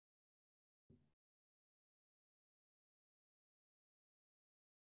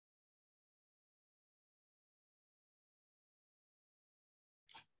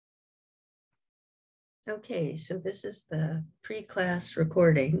Okay, so this is the pre-class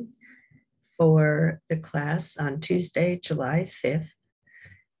recording for the class on Tuesday, July 5th.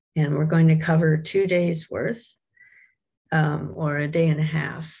 And we're going to cover 2 days worth, or a day and a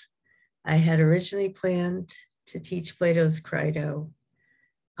half. I had originally planned to teach Plato's Crito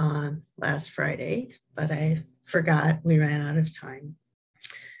on last Friday, but I forgot, we ran out of time.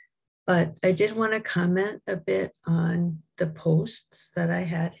 But I did want to comment a bit on the posts that I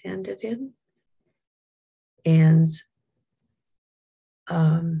had handed in. And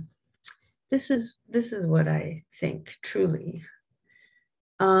this is what I think truly.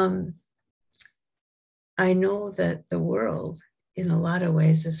 I know that the world in a lot of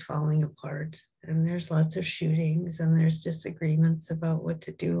ways is falling apart, and there's lots of shootings and there's disagreements about what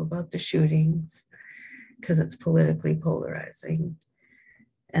to do about the shootings because it's politically polarizing.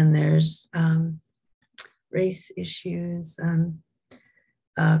 And there's race issues and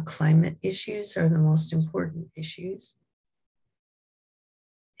climate issues are the most important issues.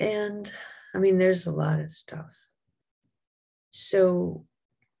 And I mean, there's a lot of stuff. So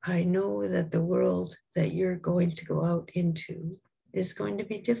I know that the world that you're going to go out into is going to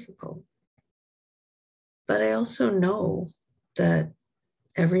be difficult. But I also know that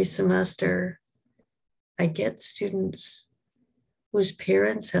every semester I get students whose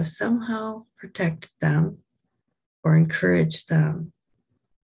parents have somehow protected them or encouraged them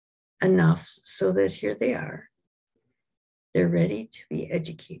enough so that here they are. They're ready to be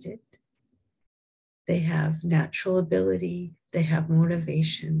educated. They have natural ability, they have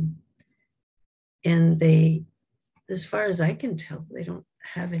motivation, and they, as far as I can tell, they don't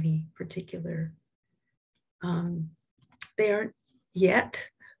have any particular, they aren't yet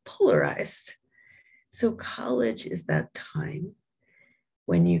polarized. So college is that time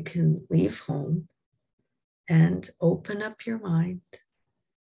when you can leave home and open up your mind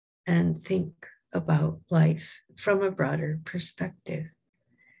and think about life from a broader perspective.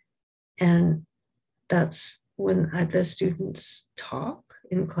 And that's when the students talk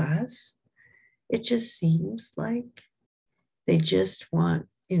in class, it just seems like they just want,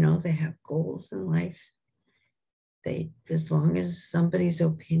 they have goals in life. As long as somebody's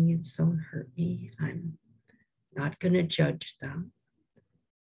opinions don't hurt me, I'm not going to judge them.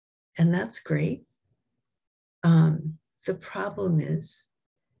 And that's great. The problem is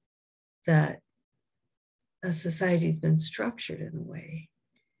that a society's been structured in a way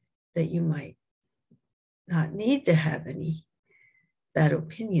that you might not need to have any bad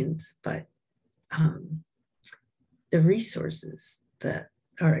opinions, but the resources that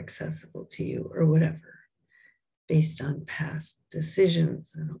are accessible to you or whatever, based on past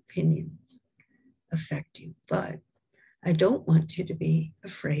decisions and opinions, affect you. But I don't want you to be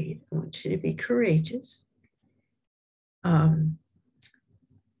afraid. I want you to be courageous.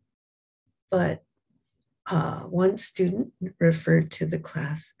 But one student referred to the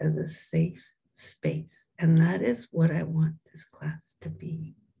class as a safe space. And that is what I want this class to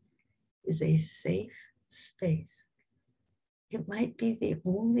be, is a safe space. It might be the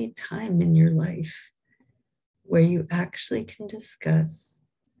only time in your life where you actually can discuss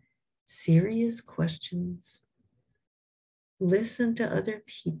serious questions, listen to other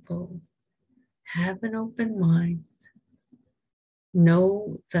people, have an open mind,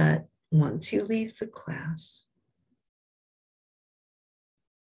 know that once you leave the class,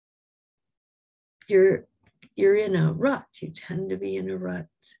 you're in a rut. You tend to be in a rut.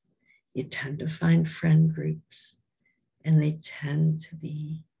 You tend to find friend groups, and they tend to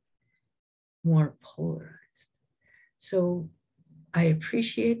be more polarized. So I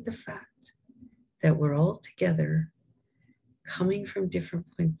appreciate the fact that we're all together, coming from different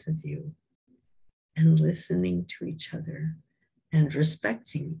points of view and listening to each other and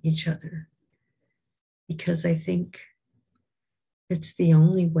respecting each other, because I think it's the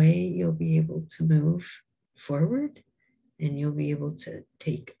only way you'll be able to move forward and you'll be able to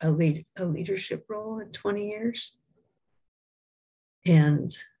take a leadership role in 20 years.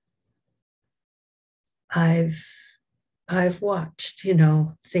 And I've watched,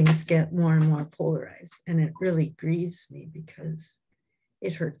 things get more and more polarized, and it really grieves me because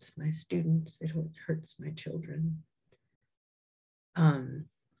it hurts my students, it hurts my children.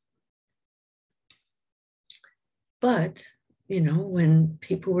 But, when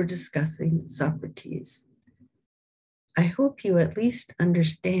people were discussing Socrates, I hope you at least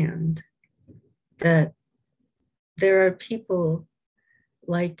understand that there are people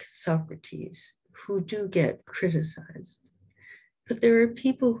like Socrates who do get criticized, but there are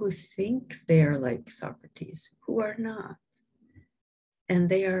people who think they are like Socrates who are not, and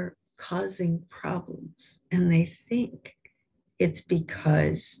they are causing problems, and they think it's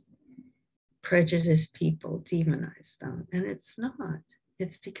because prejudiced people demonize them, and it's not.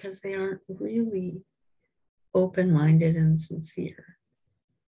 It's because they aren't really open-minded and sincere.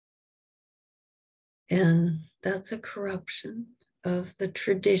 And that's a corruption of the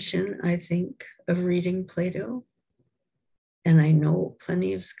tradition, I think, of reading Plato. And I know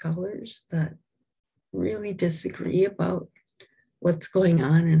plenty of scholars that really disagree about what's going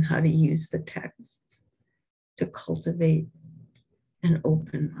on and how to use the texts to cultivate an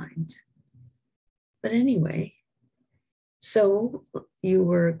open mind. But anyway, so you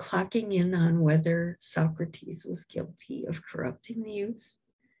were clocking in on whether Socrates was guilty of corrupting the youth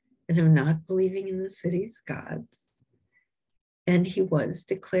and of not believing in the city's gods. And he was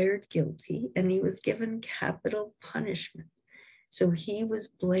declared guilty and he was given capital punishment. So he was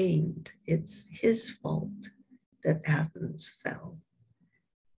blamed. It's his fault that Athens fell.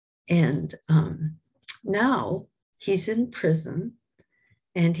 And now he's in prison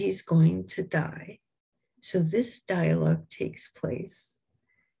and he's going to die. So this dialogue takes place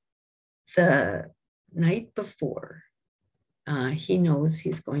the night before. He knows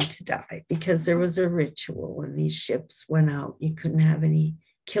he's going to die because there was a ritual when these ships went out. You couldn't have any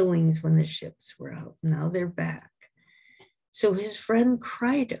killings when the ships were out. Now they're back. So his friend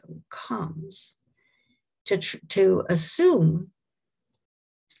Crito comes to assume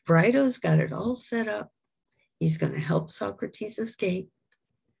Crito's got it all set up. He's going to help Socrates escape.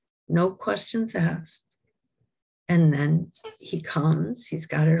 No questions asked. And then he comes, he's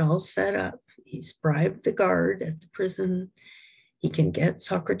got it all set up. He's bribed the guard at the prison. He can get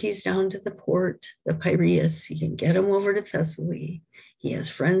Socrates down to the port, the Piraeus. He can get him over to Thessaly. He has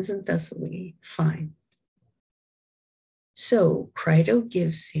friends in Thessaly. Fine. So Crito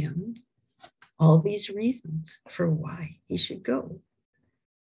gives him all these reasons for why he should go.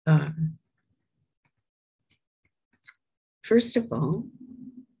 First of all,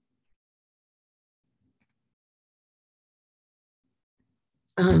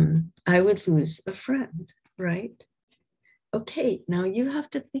 I would lose a friend, right? Okay, now you have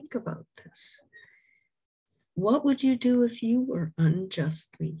to think about this. What would you do if you were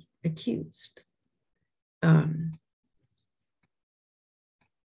unjustly accused? And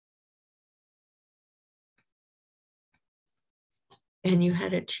you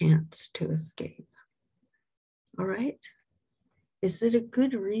had a chance to escape. All right? Is it a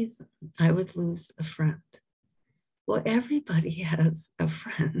good reason I would lose a friend? Well, everybody has a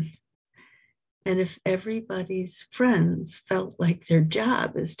friend. And if everybody's friends felt like their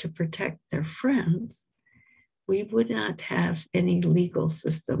job is to protect their friends, we would not have any legal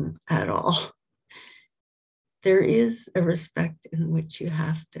system at all. There is a respect in which you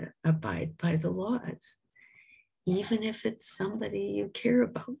have to abide by the laws, even if it's somebody you care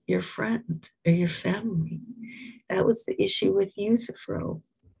about, your friend or your family. That was the issue with Euthyphro.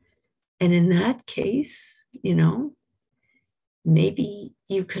 And in that case, maybe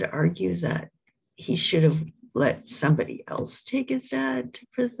you could argue that he should have let somebody else take his dad to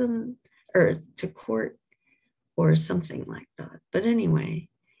prison or to court or something like that. But anyway,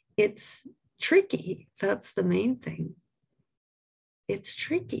 it's tricky. That's the main thing. It's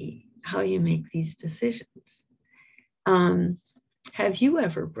tricky how you make these decisions. Have you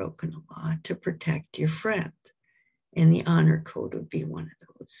ever broken a law to protect your friend? And the honor code would be one of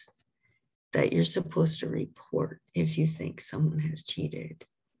those that you're supposed to report if you think someone has cheated,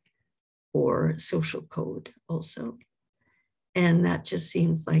 or social code also. And that just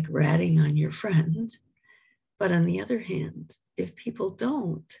seems like ratting on your friend. But on the other hand, if people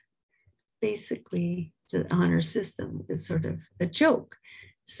don't, basically the honor system is sort of a joke.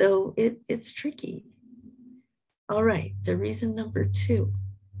 So it's tricky. All right, the reason number 2,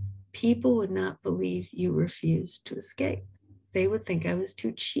 people would not believe you refused to escape. They would think I was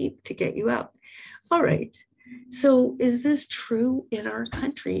too cheap to get you out. All right, so is this true in our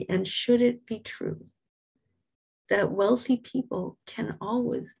country, and should it be true that wealthy people can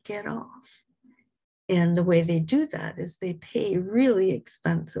always get off? And the way they do that is they pay really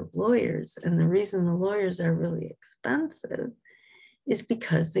expensive lawyers. And the reason the lawyers are really expensive is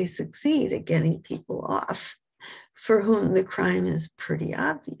because they succeed at getting people off for whom the crime is pretty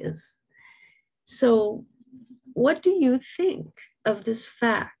obvious. So what do you think of this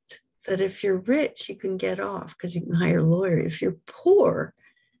fact that if you're rich, you can get off because you can hire a lawyer? If you're poor,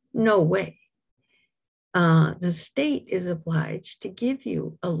 no way. The state is obliged to give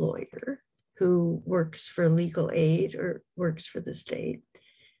you a lawyer who works for legal aid or works for the state.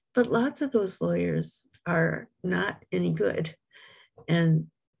 But lots of those lawyers are not any good. And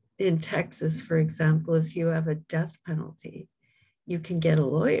in Texas, for example, if you have a death penalty, you can get a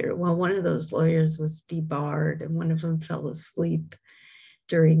lawyer. Well, one of those lawyers was debarred and one of them fell asleep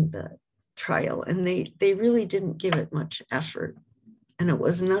during the trial, and they really didn't give it much effort. And it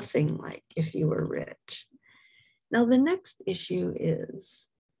was nothing like if you were rich. Now, the next issue is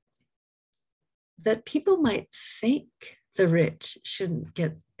that people might think the rich shouldn't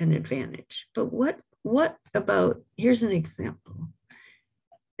get an advantage. But what about, here's an example.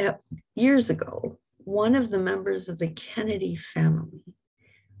 Years ago, one of the members of the Kennedy family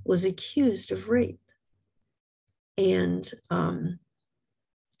was accused of rape. And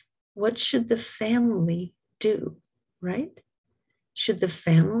what should the family do, right? Should the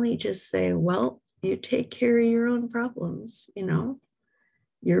family just say, well, you take care of your own problems, you know,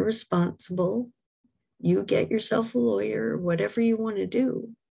 you're responsible, you get yourself a lawyer, whatever you want to do,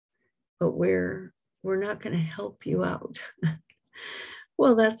 but we're not going to help you out.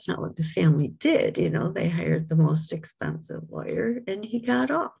 Well, that's not what the family did. You know, they hired the most expensive lawyer and he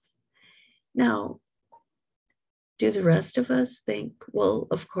got off. Now, do the rest of us think, well,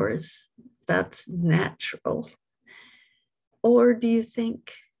 of course, that's natural? Or do you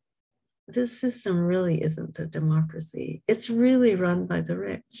think this system really isn't a democracy? It's really run by the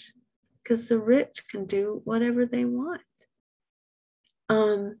rich, because the rich can do whatever they want.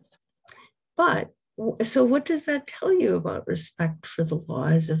 But so what does that tell you about respect for the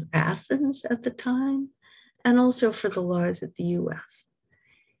laws of Athens at the time, and also for the laws of the US?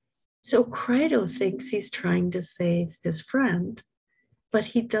 So Crito thinks he's trying to save his friend, but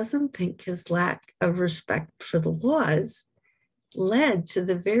he doesn't think his lack of respect for the laws led to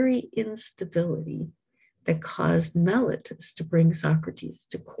the very instability that caused Meletus to bring Socrates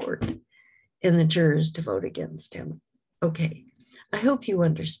to court and the jurors to vote against him. Okay, I hope you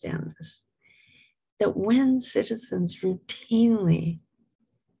understand this, that when citizens routinely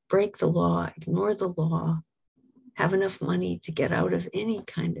break the law, ignore the law, have enough money to get out of any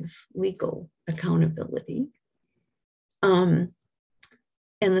kind of legal accountability, and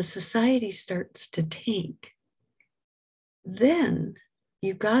the society starts to tank, then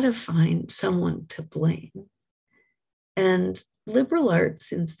you got to find someone to blame. And liberal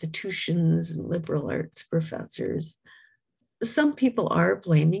arts institutions and liberal arts professors, some people are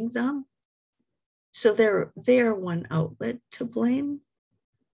blaming them. So they're one outlet to blame,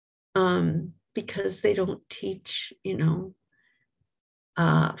 because they don't teach, you know,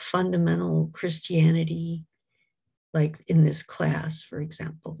 fundamental Christianity, like in this class, for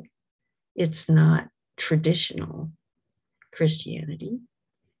example. It's not traditional Christianity.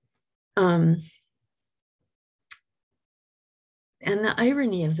 And the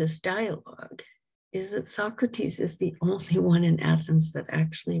irony of this dialogue is that Socrates is the only one in Athens that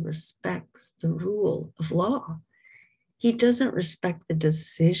actually respects the rule of law. He doesn't respect the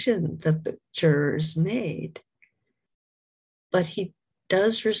decision that the jurors made, but he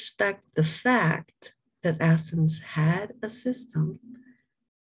does respect the fact that Athens had a system.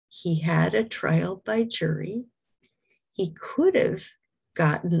 He had a trial by jury. He could have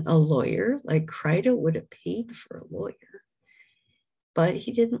gotten a lawyer, like Crito would have paid for a lawyer, but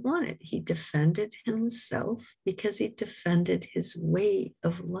he didn't want it. He defended himself because he defended his way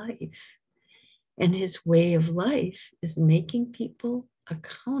of life. And his way of life is making people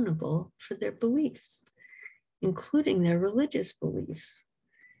accountable for their beliefs, including their religious beliefs.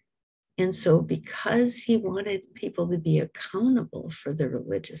 And so because he wanted people to be accountable for their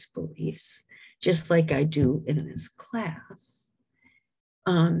religious beliefs, just like I do in this class,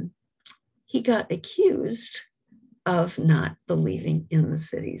 he got accused of not believing in the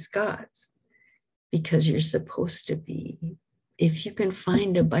city's gods, because you're supposed to be, if you can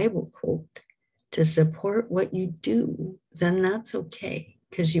find a Bible quote to support what you do, then that's okay,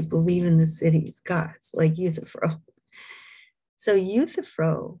 because you believe in the city's gods, like Euthyphro. So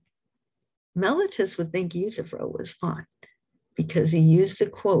Euthyphro, Meletus would think Euthyphro was fine because he used the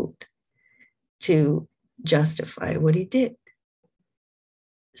quote to justify what he did.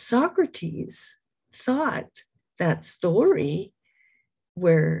 Socrates thought that story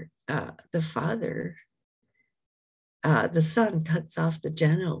where the son cuts off the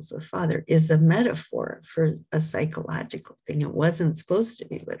genitals of the father is a metaphor for a psychological thing. It wasn't supposed to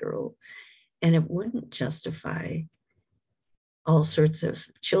be literal, and it wouldn't justify all sorts of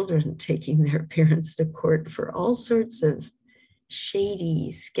children taking their parents to court for all sorts of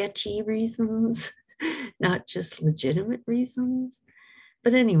shady, sketchy reasons, not just legitimate reasons.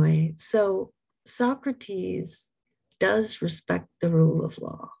 But anyway, so Socrates does respect the rule of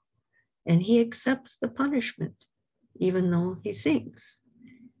law, and he accepts the punishment, even though he thinks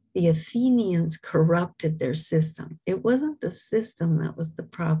the Athenians corrupted their system. It wasn't the system that was the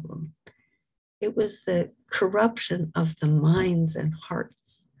problem. It was the corruption of the minds and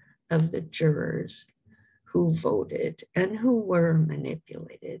hearts of the jurors who voted and who were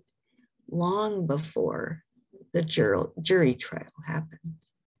manipulated long before the jury trial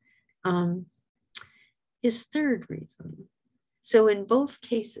happened. His third reason. So in both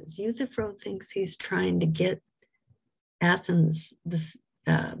cases, Euthyphro thinks he's trying to get Athens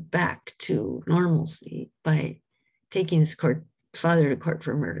back to normalcy by taking his father to court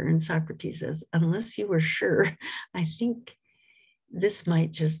for murder. And Socrates says, unless you were sure, I think this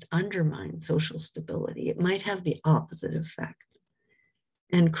might just undermine social stability. It might have the opposite effect.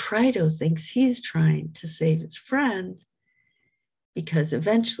 And Crito thinks he's trying to save his friend because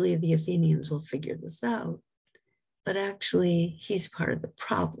eventually the Athenians will figure this out. But actually, he's part of the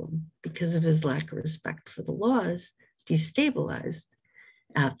problem because of his lack of respect for the laws, destabilized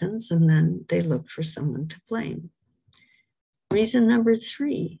Athens, and then they looked for someone to blame. Reason number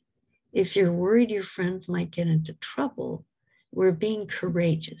 3, if you're worried your friends might get into trouble, we're being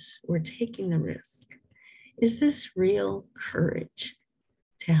courageous. We're taking the risk. Is this real courage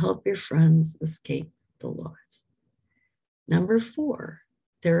to help your friends escape the laws? Number 4,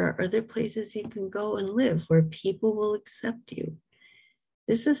 there are other places you can go and live where people will accept you.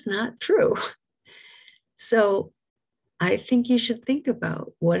 This is not true. So I think you should think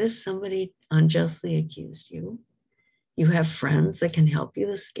about, what if somebody unjustly accused you? You have friends that can help you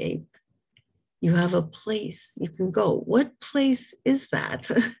escape. You have a place you can go. What place is that?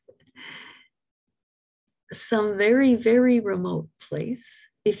 Some very, very remote place.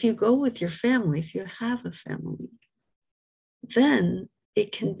 If you go with your family, if you have a family, then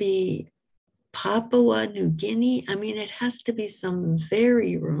it can be Papua New Guinea. I mean, it has to be some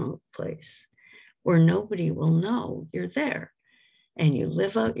very remote place where nobody will know you're there, and you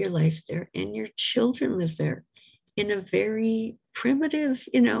live out your life there, and your children live there in a very primitive,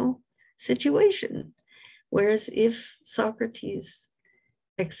 situation. Whereas if Socrates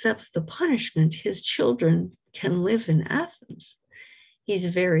accepts the punishment, his children can live in Athens. He's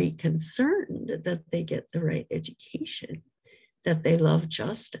very concerned that they get the right education, that they love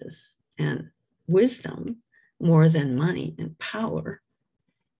justice and wisdom more than money and power.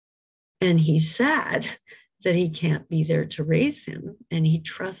 And he's sad that he can't be there to raise him, and he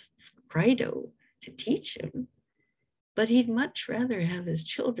trusts Crito to teach him. But he'd much rather have his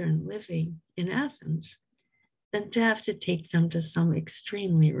children living in Athens than to have to take them to some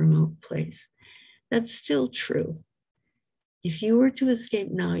extremely remote place. That's still true. If you were to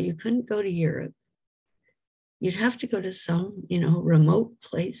escape now, you couldn't go to Europe. You'd have to go to some, remote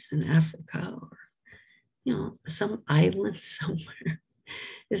place in Africa, or, some island somewhere.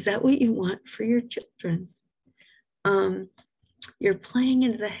 Is that what you want for your children? You're playing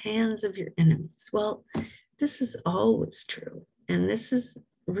into the hands of your enemies. Well, this is always true. And this is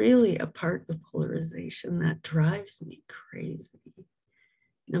really a part of polarization that drives me crazy.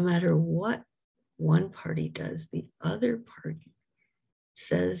 No matter what one party does, the other party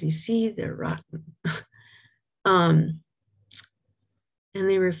says, you see, they're rotten. And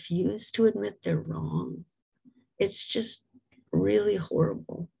they refuse to admit they're wrong. It's just really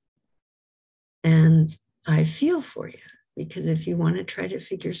horrible. And I feel for you, because if you want to try to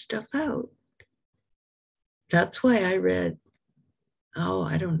figure stuff out, that's why I read,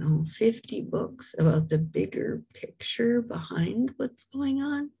 50 books about the bigger picture behind what's going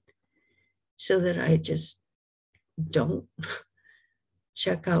on, so that I just don't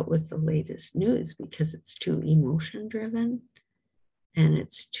check out with the latest news, because it's too emotion driven and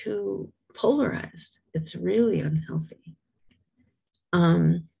it's too polarized. It's really unhealthy.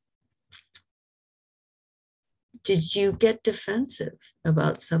 Did you get defensive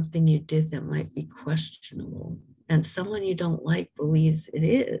about something you did that might be questionable, and someone you don't like believes it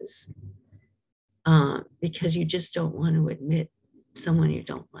is, because you just don't want to admit someone you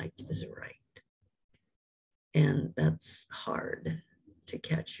don't like is right? And that's hard to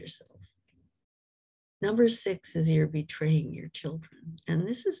catch yourself. Number 6 is you're betraying your children. And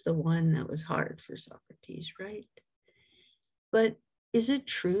this is the one that was hard for Socrates, right? But is it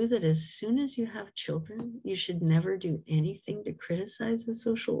true that as soon as you have children, you should never do anything to criticize the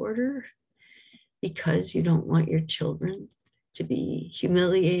social order because you don't want your children to be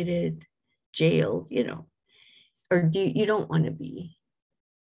humiliated, jailed, or you don't want to be?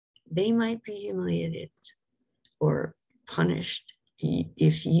 They might be humiliated or punished.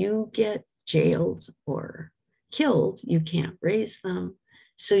 If you get jailed or killed, you can't raise them.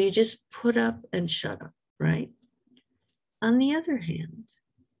 So you just put up and shut up, right? On the other hand,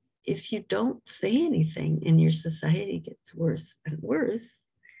 if you don't say anything and your society gets worse and worse,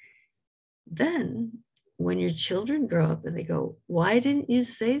 then when your children grow up and they go, why didn't you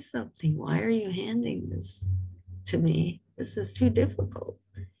say something? Why are you handing this to me? This is too difficult.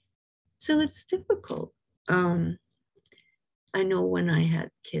 So it's difficult. I know when I had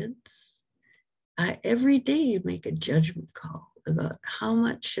kids, every day you make a judgment call about how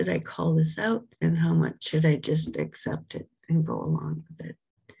much should I call this out and how much should I just accept it and go along with it.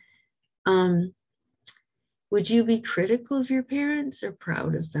 Would you be critical of your parents or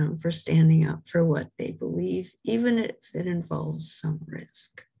proud of them for standing up for what they believe, even if it involves some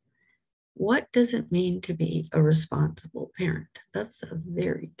risk? What does it mean to be a responsible parent? That's a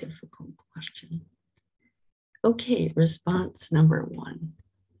very difficult question. Okay, response number one.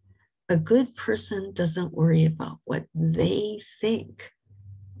 A good person doesn't worry about what they think.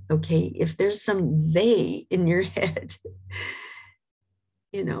 Okay, if there's some they in your head,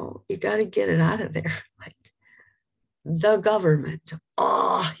 you got to get it out of there. Like the government,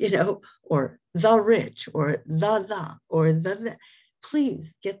 or the rich, or or the.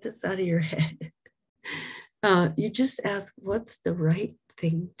 Please get this out of your head. You just ask, what's the right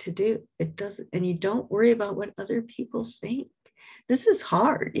thing to do? It doesn't, and you don't worry about what other people think. This is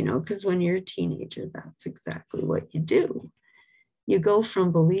hard, because when you're a teenager, that's exactly what you do. You go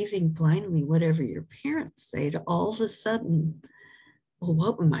from believing blindly whatever your parents say to all of a sudden, well,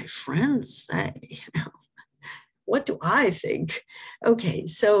 what would my friends say? What do I think? Okay,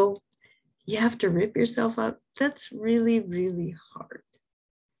 so you have to rip yourself up. That's really, really hard.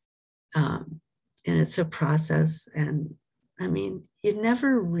 And it's a process. And I mean, you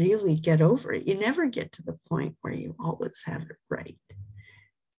never really get over it. You never get to the point where you always have it right.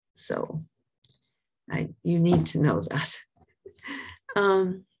 So you need to know that.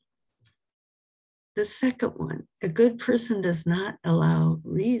 The second one, a good person does not allow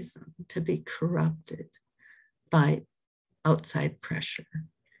reason to be corrupted by outside pressure.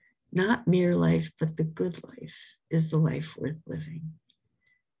 Not mere life, but the good life is the life worth living.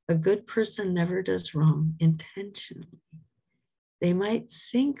 A good person never does wrong intentionally. They might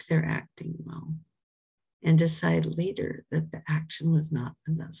think they're acting well and decide later that the action was not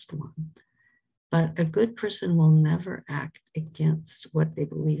the best one. But a good person will never act against what they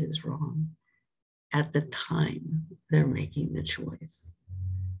believe is wrong at the time they're making the choice.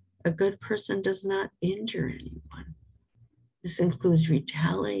 A good person does not injure anyone. This includes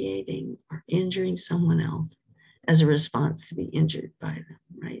retaliating or injuring someone else as a response to be injured by them,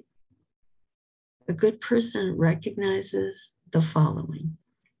 right? A good person recognizes the following.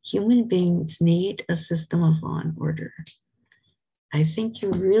 Human beings need a system of law and order. I think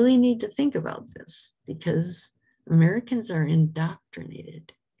you really need to think about this because Americans are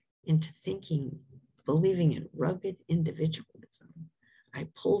indoctrinated into believing in rugged individualism. I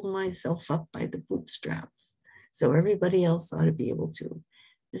pulled myself up by the bootstraps, so everybody else ought to be able to.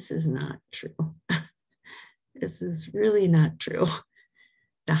 This is not true. This is really not true.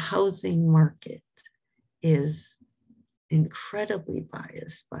 The housing market is incredibly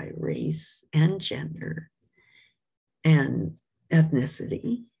biased by race and gender and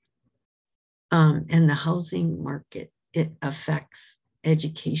ethnicity. And the housing market, it affects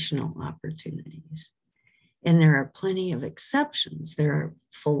educational opportunities. And there are plenty of exceptions. There are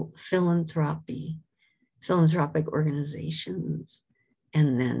philanthropic organizations,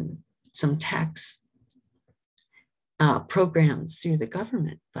 and then some tax programs through the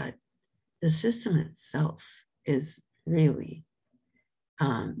government. But the system itself is really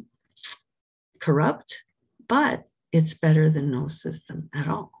corrupt, but it's better than no system at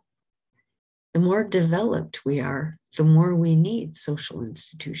all. The more developed we are, the more we need social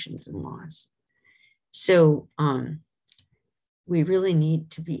institutions and laws. So we really need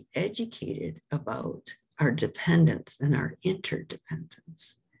to be educated about our dependence and our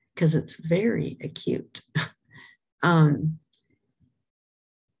interdependence because it's very acute.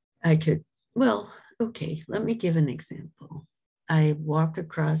 Let me give an example. I walk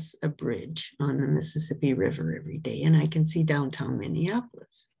across a bridge on the Mississippi River every day, and I can see downtown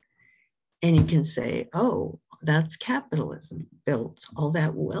Minneapolis. And you can say, oh, that's capitalism built all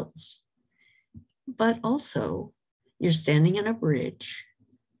that wealth. But also, you're standing on a bridge.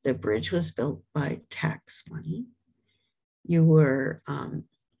 The bridge was built by tax money.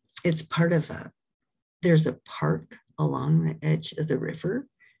 It's part of there's a park along the edge of the river.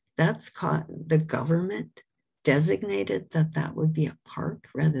 The government designated that would be a park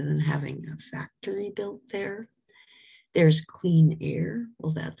rather than having a factory built there. There's clean air.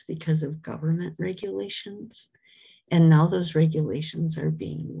 Well, that's because of government regulations. And now those regulations are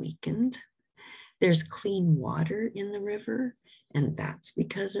being weakened. There's clean water in the river, and that's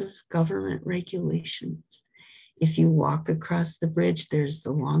because of government regulations. If you walk across the bridge, there's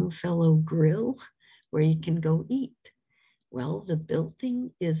the Longfellow Grill where you can go eat. Well, the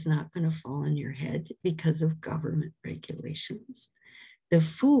building is not going to fall on your head because of government regulations. The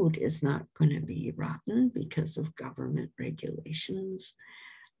food is not going to be rotten because of government regulations.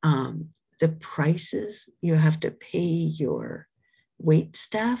 the prices, you have to pay your wait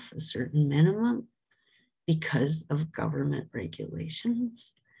staff a certain minimum because of government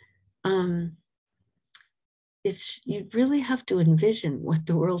regulations. You really have to envision what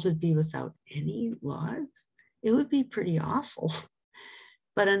the world would be without any laws. It would be pretty awful.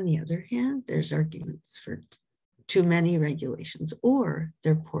 But on the other hand, there's arguments for too many regulations, or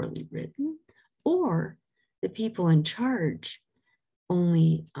they're poorly written, or the people in charge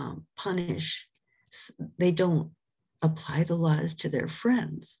only punish, they don't apply the laws to their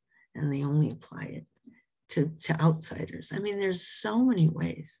friends, and they only apply it to outsiders. I mean, there's so many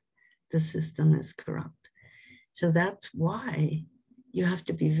ways the system is corrupt. So that's why you have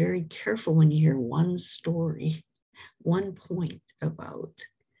to be very careful when you hear one story, one point about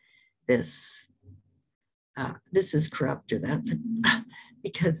this. This is corrupt or that's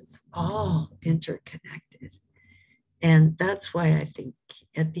because it's all interconnected. And that's why I think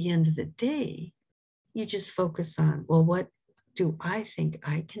at the end of the day, you just focus on, well, what do I think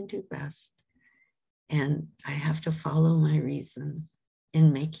I can do best? And I have to follow my reason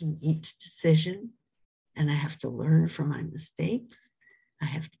in making each decision. And I have to learn from my mistakes. I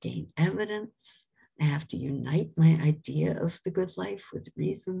have to gain evidence. I have to unite my idea of the good life with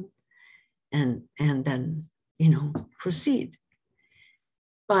reason, and then, proceed.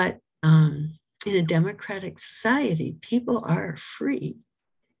 But in a democratic society, people are free.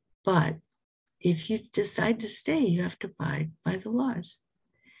 But if you decide to stay, you have to abide by the laws.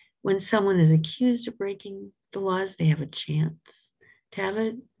 When someone is accused of breaking the laws, they have a chance to have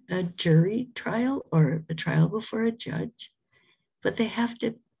a jury trial or a trial before a judge, but they have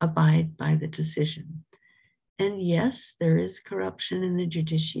to abide by the decision. And yes, there is corruption in the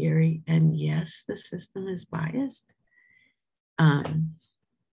judiciary, and yes, the system is biased.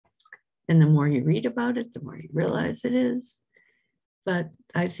 And the more you read about it, the more you realize it is. But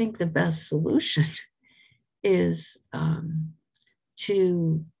I think the best solution is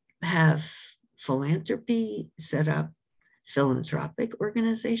to have philanthropy set up, philanthropic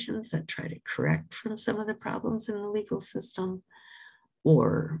organizations that try to correct from some of the problems in the legal system,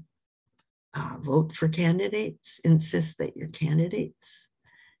 or vote for candidates, insist that your candidates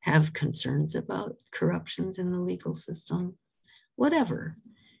have concerns about corruptions in the legal system, whatever.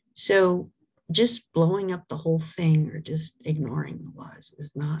 So just blowing up the whole thing or just ignoring the laws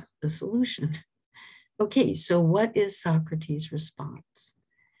is not the solution. Okay, so what is Socrates' response?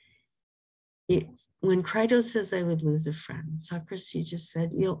 When Crito says, I would lose a friend, Socrates just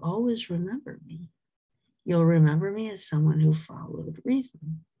said, you'll always remember me. You'll remember me as someone who followed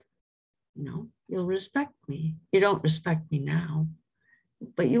reason. You'll respect me. You don't respect me now,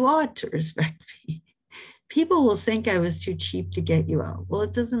 but you ought to respect me. People will think I was too cheap to get you out. Well,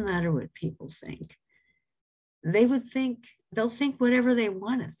 it doesn't matter what people think. They'll think whatever they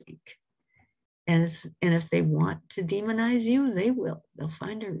want to think. And if they want to demonize you, they will. They'll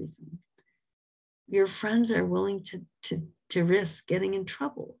find a reason. Your friends are willing to risk getting in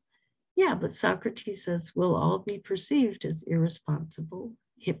trouble. Yeah, but Socrates says we'll all be perceived as irresponsible,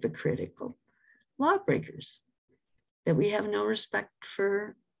 hypocritical lawbreakers, that we have no respect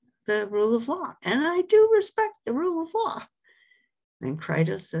for the rule of law. And I do respect the rule of law. And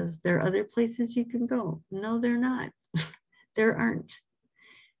Crito says there are other places you can go. No, they're not. There aren't.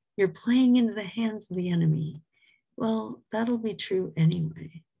 You're playing into the hands of the enemy. Well, that'll be true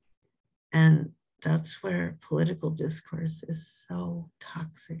anyway. And that's where political discourse is so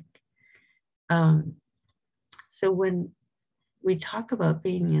toxic. So when we talk about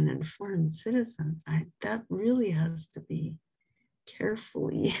being an informed citizen, that really has to be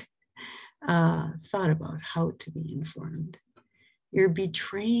carefully thought about how to be informed. You're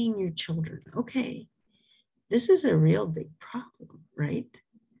betraying your children. Okay, this is a real big problem, right?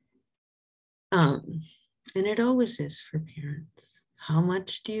 And it always is for parents. How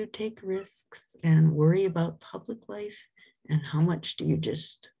much do you take risks and worry about public life? And how much do you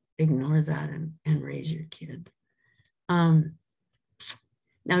just ignore that and raise your kid?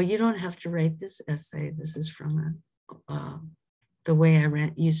 Now, you don't have to write this essay. This is from the way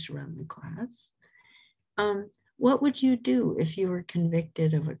I used to run the class. What would you do if you were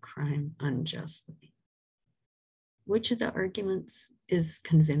convicted of a crime unjustly? Which of the arguments is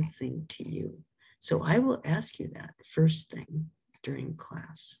convincing to you? So I will ask you that first thing during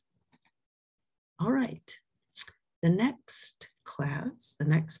class. All right. The next class, the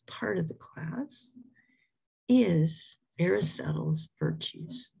next part of the class is Aristotle's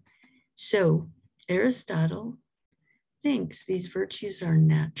virtues. So Aristotle thinks these virtues are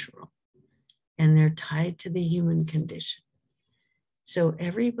natural and they're tied to the human condition. So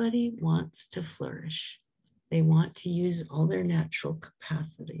everybody wants to flourish. They want to use all their natural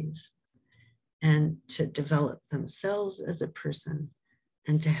capacities. and to develop themselves as a person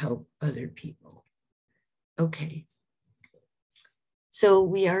and to help other people. Okay. So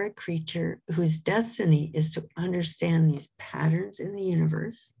we are a creature whose destiny is to understand these patterns in the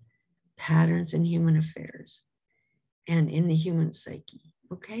universe, patterns in human affairs, and in the human psyche.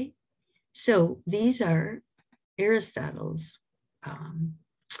 Okay. So these are Aristotle's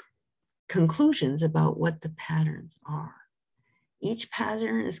conclusions about what the patterns are. Each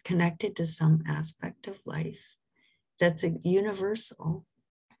pattern is connected to some aspect of life that's a universal,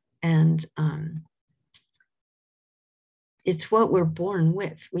 and it's what we're born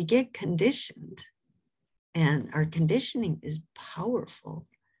with. We get conditioned, and our conditioning is powerful,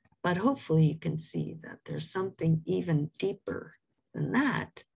 but hopefully you can see that there's something even deeper than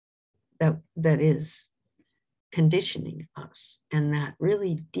that is conditioning us, and that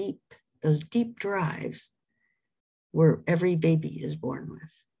really deep, those deep drives where every baby is born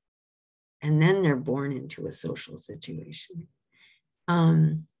with. And then they're born into a social situation.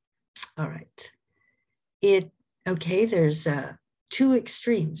 All right. There's two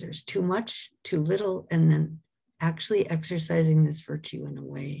extremes. There's too much, too little, and then actually exercising this virtue in a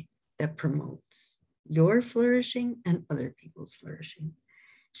way that promotes your flourishing and other people's flourishing.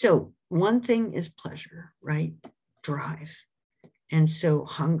 So one thing is pleasure, right? Drive. And so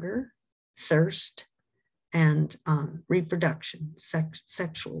hunger, thirst, and reproduction,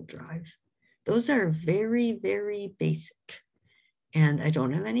 sexual drive. Those are very, very basic. And I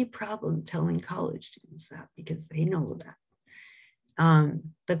don't have any problem telling college students that because they know that.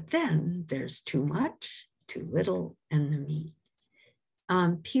 But then there's too much, too little, and the mean.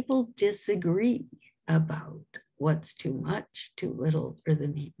 People disagree about what's too much, too little, or the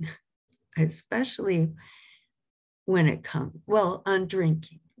mean, especially when it comes, on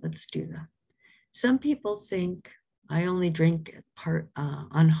drinking. Let's do that. Some people think I only drink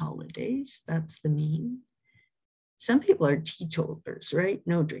on holidays. That's the mean. Some people are teetotalers, right?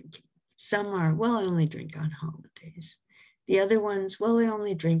 No drinking. Some are, I only drink on holidays. The other ones, I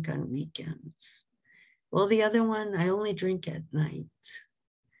only drink on weekends. The other one, I only drink at night.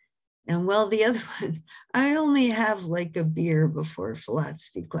 And the other one, I only have like a beer before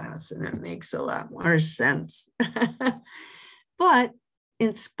philosophy class, and it makes a lot more sense. But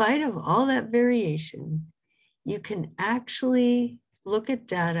in spite of all that variation, you can actually look at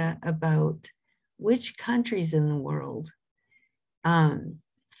data about which countries in the world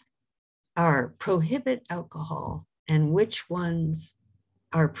are prohibit alcohol and which ones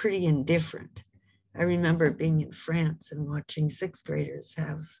are pretty indifferent. I remember being in France and watching sixth graders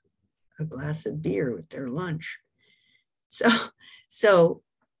have a glass of beer with their lunch. So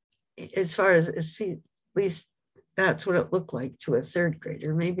as far as at least that's what it looked like to a third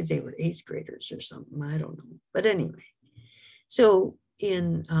grader. Maybe they were eighth graders or something. I don't know. But anyway, so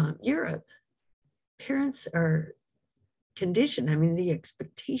in Europe, parents are conditioned. I mean, the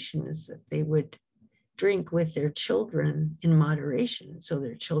expectation is that they would drink with their children in moderation. So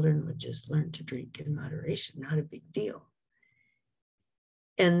their children would just learn to drink in moderation, not a big deal.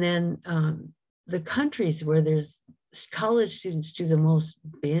 And then the countries where there's college students do the most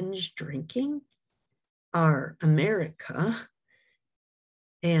binge drinking are America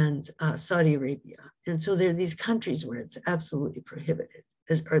and Saudi Arabia. And so there are these countries where it's absolutely prohibited,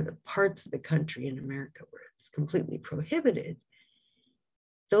 or the parts of the country in America where it's completely prohibited.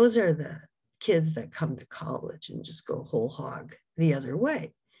 Those are the kids that come to college and just go whole hog the other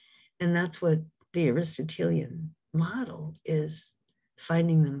way. And that's what the Aristotelian model is,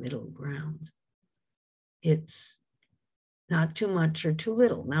 finding the middle ground. It's not too much or too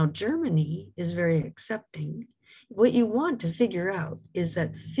little. Now, Germany is very accepting. What you want to figure out is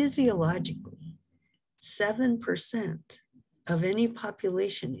that physiologically, 7% of any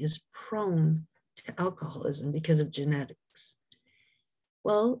population is prone to alcoholism because of genetics.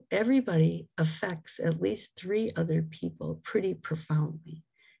 Well, everybody affects at least 3 other people pretty profoundly.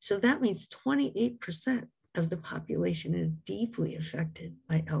 So that means 28% of the population is deeply affected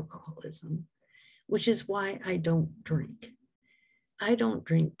by alcoholism, which is why I don't drink. I don't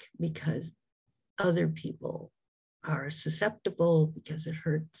drink because other people are susceptible, because it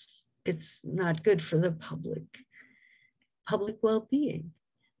hurts. It's not good for the public well-being.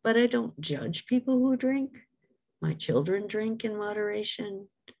 But I don't judge people who drink. My children drink in moderation.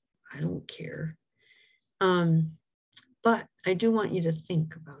 I don't care. But I do want you to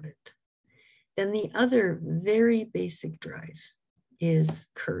think about it. Then the other very basic drive is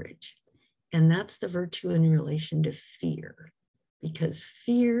courage. And that's the virtue in relation to fear, because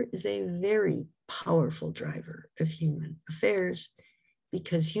fear is a very powerful driver of human affairs,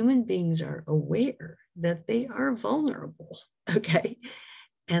 because human beings are aware that they are vulnerable, okay?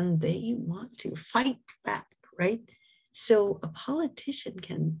 and they want to fight back, right? So a politician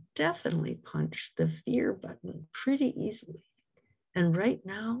can definitely punch the fear button pretty easily. And right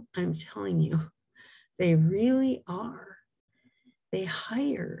now, I'm telling you, they really are. They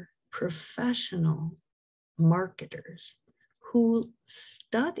hire professional marketers who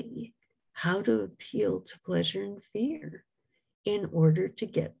study how to appeal to pleasure and fear in order to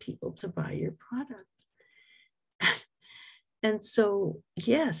get people to buy your product. And so,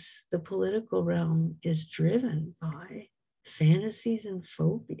 yes, the political realm is driven by fantasies and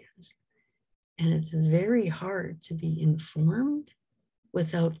phobias. And it's very hard to be informed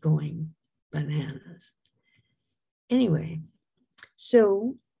without going bananas. Anyway,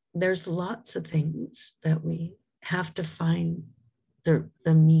 so there's lots of things that we have to find the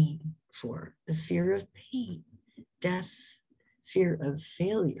mean for: the fear of pain, death, fear of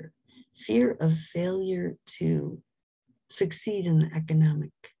failure to succeed in the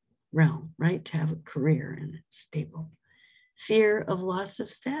economic realm, right? To have a career and it's stable. Fear of loss of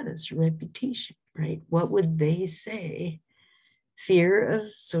status, reputation, right? What would they say? Fear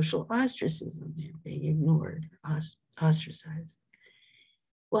of social ostracism, being ignored, ostracized.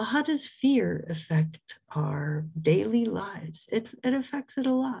 Well, how does fear affect our daily lives? It affects it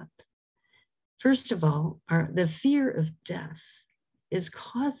a lot. First of all, the fear of death is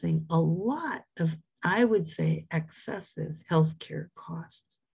causing a lot of, I would say, excessive healthcare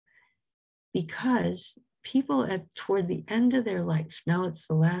costs, because people toward the end of their life, now it's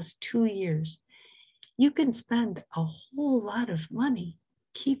the last 2 years, you can spend a whole lot of money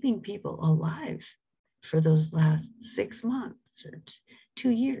keeping people alive for those last 6 months or 2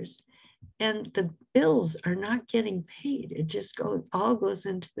 years. And the bills are not getting paid. It just all goes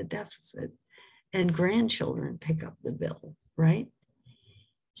into the deficit, and grandchildren pick up the bill, right?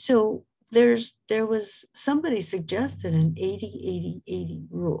 So there was somebody suggested an 80-80-80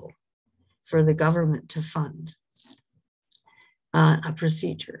 rule for the government to fund a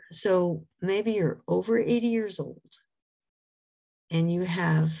procedure. So maybe you're over 80 years old and you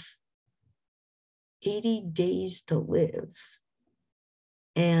have 80 days to live.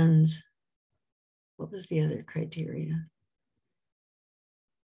 And what was the other criteria?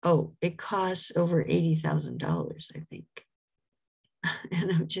 Oh, it costs over $80,000, I think.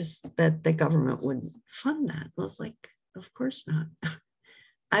 And I'm just that the government wouldn't fund that. I was like, of course not.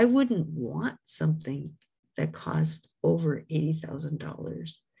 I wouldn't want something that cost over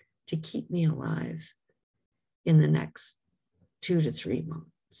 $80,000 to keep me alive in the next 2 to 3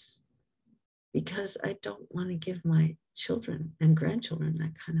 months, because I don't want to give my children and grandchildren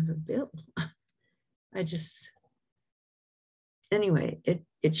that kind of a bill. Anyway,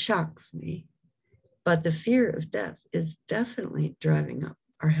 it shocks me. But the fear of death is definitely driving up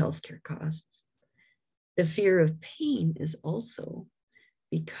our healthcare costs. The fear of pain is also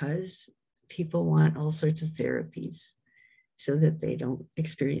because people want all sorts of therapies so that they don't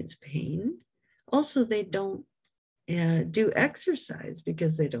experience pain. Also, they don't do exercise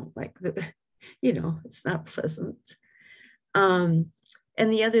because they don't like it's not pleasant. And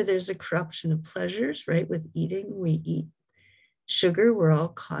there's a corruption of pleasures, right? With eating, we eat sugar. We're all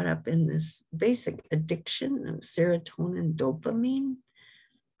caught up in this basic addiction of serotonin, dopamine,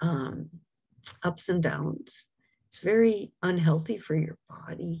 ups and downs. It's very unhealthy for your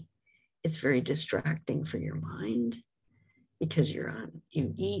body. It's very distracting for your mind, because you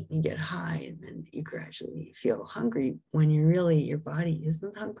eat and get high, and then you gradually feel hungry when your body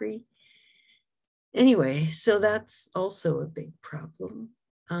isn't hungry. Anyway, so that's also a big problem.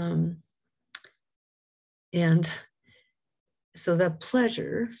 And so the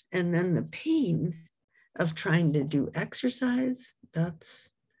pleasure and then the pain of trying to do exercise,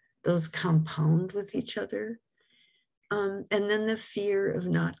 those compound with each other. And then the fear of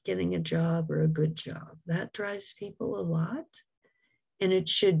not getting a job or a good job, that drives people a lot. And it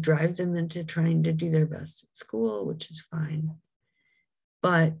should drive them into trying to do their best at school, which is fine.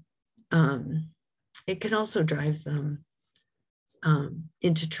 But it can also drive them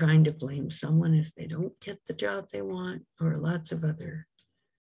into trying to blame someone if they don't get the job they want, or lots of other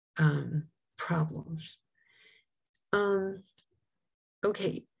problems.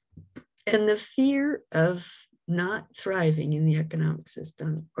 Okay, and the fear of not thriving in the economic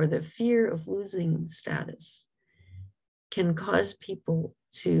system, or the fear of losing status, can cause people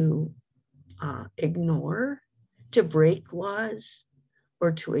to ignore, to break laws,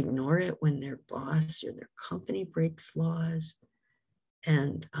 or to ignore it when their boss or their company breaks laws,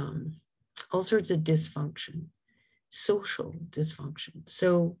 and all sorts of dysfunction, social dysfunction.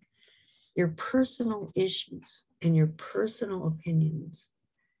 So your personal issues and your personal opinions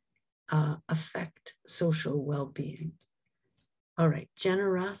affect social well-being. All right,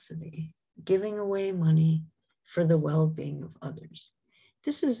 generosity, giving away money for the well-being of others.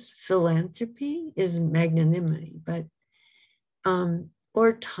 This is philanthropy, is magnanimity, but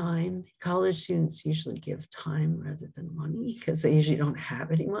or time. College students usually give time rather than money because they usually don't have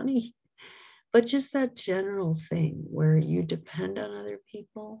any money. But just that general thing where you depend on other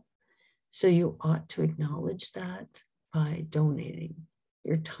people. So you ought to acknowledge that by donating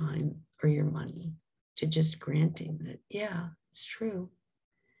your time or your money, to just granting that, yeah, it's true.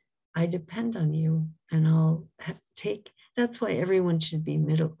 I depend on you and I'll take, that's why everyone should be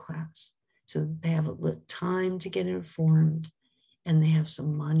middle class. So that they have a little time to get informed and they have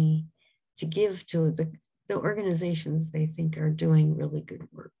some money to give to the organizations they think are doing really good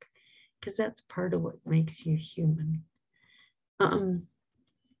work, because that's part of what makes you human.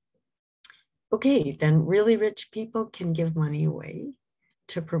 Okay, then really rich people can give money away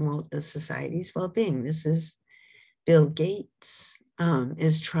to promote the society's well-being. This is Bill Gates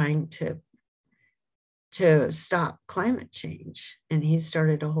is trying to stop climate change. And he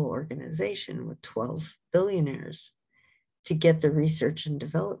started a whole organization with 12 billionaires to get the research and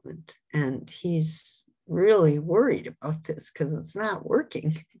development. And he's really worried about this because it's not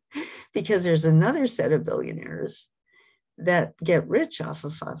working because there's another set of billionaires that get rich off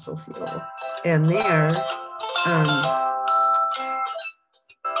of fossil fuel. And they're,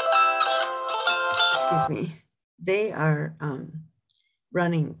 excuse me, they are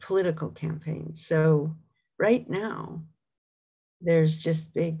running political campaigns. So right now, there's just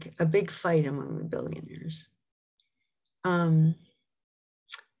a big fight among the billionaires.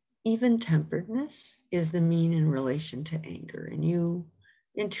 Even-temperedness is the mean in relation to anger. And you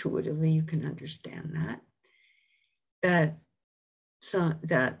intuitively, you can understand that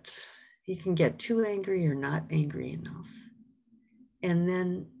you can get too angry or not angry enough. And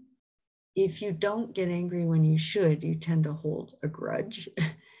then if you don't get angry when you should, you tend to hold a grudge.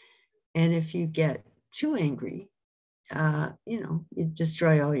 And if you get too angry, you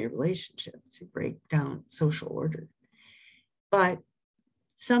destroy all your relationships, you break down social order. But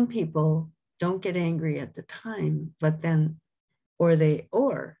some people don't get angry at the time, but then, or they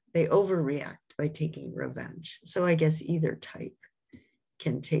overreact by taking revenge. So I guess either type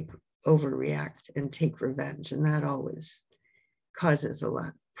can overreact and take revenge, and that always causes a lot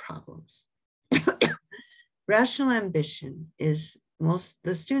of problems. Rational ambition is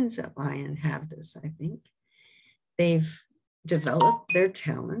the students at Lyon have this, I think. They've developed their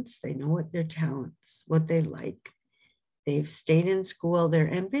talents. They know what they like. They've stayed in school.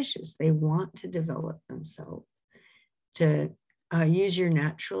 They're ambitious. They want to develop themselves, to use your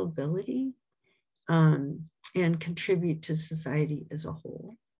natural ability and contribute to society as a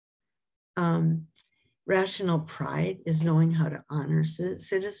whole. Rational pride is knowing how to honor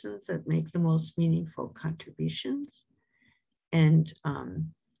citizens that make the most meaningful contributions. And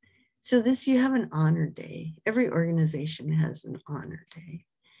so you have an honor day. Every organization has an honor day.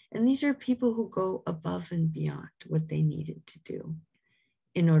 And these are people who go above and beyond what they needed to do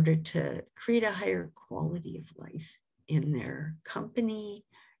in order to create a higher quality of life in their company,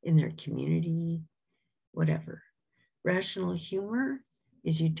 in their community, whatever. Rational humor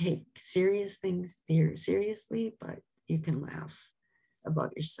is you take serious things seriously, but you can laugh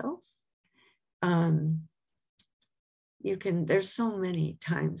about yourself. There's so many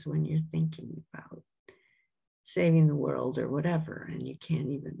times when you're thinking about saving the world or whatever, and you can't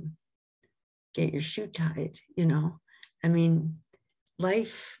even get your shoe tied, I mean,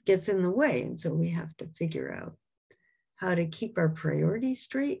 life gets in the way. And so we have to figure out how to keep our priorities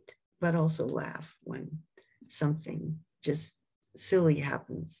straight, but also laugh when something just silly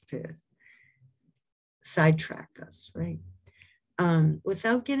happens to sidetrack us, right?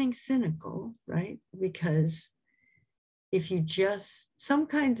 Without getting cynical, right? Because if you some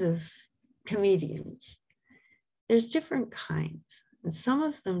kinds of comedians, there's different kinds, and some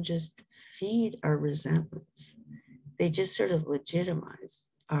of them just feed our resentments. They just sort of legitimize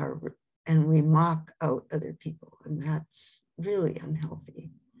and we mock out other people, and that's really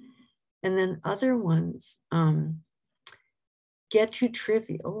unhealthy. And then other ones get too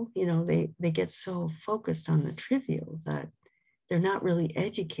trivial, they get so focused on the trivial that they're not really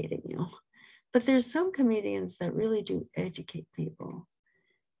educating you. But there's some comedians that really do educate people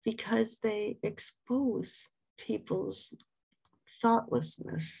because they expose people's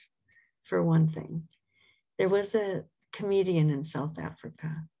thoughtlessness, for one thing. There was a comedian in South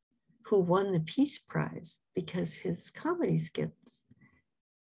Africa who won the Peace Prize because his comedy skits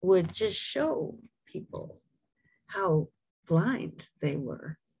would just show people how blind they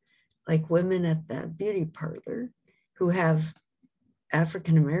were. Like women at the beauty parlor who have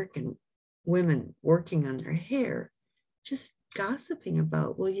African-American women working on their hair just gossiping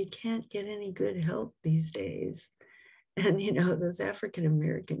about, well, you can't get any good help these days. And, you know, those African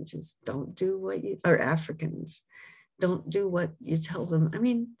Americans just don't do what you, or Africans don't do what you tell them. I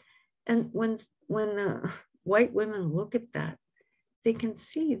mean, and when the white women look at that, they can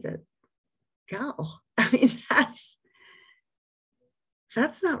see that, gal, I mean,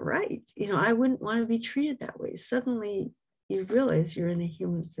 that's not right. You know, I wouldn't want to be treated that way. Suddenly you realize you're in a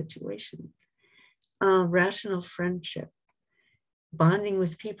human situation. Rational friendship, bonding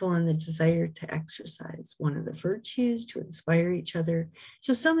with people and the desire to exercise, one of the virtues, to inspire each other.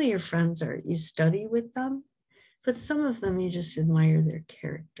 So some of your friends are, you study with them, but some of them you just admire their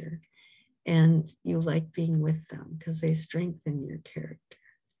character and you like being with them because they strengthen your character.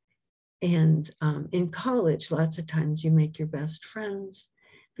 And in college, lots of times you make your best friends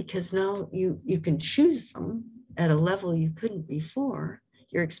because now you can choose them at a level you couldn't before.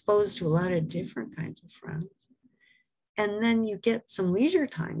 You're exposed to a lot of different kinds of friends. And then you get some leisure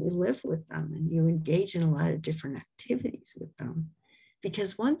time, you live with them and you engage in a lot of different activities with them.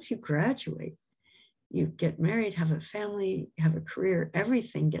 Because once you graduate, you get married, have a family, have a career,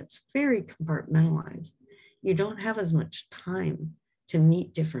 everything gets very compartmentalized. You don't have as much time to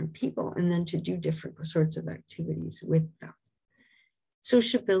meet different people and then to do different sorts of activities with them.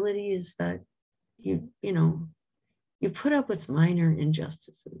 Sociability is that you put up with minor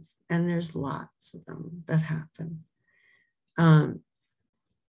injustices, and there's lots of them that happen.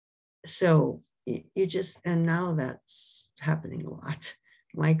 So you just, and now that's happening a lot,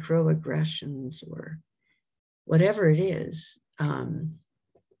 microaggressions or whatever it is.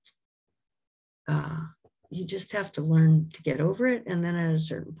 You just have to learn to get over it. And then at a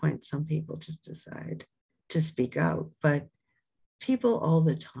certain point, some people just decide to speak out. But people all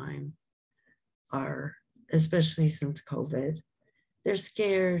the time are, especially since COVID, they're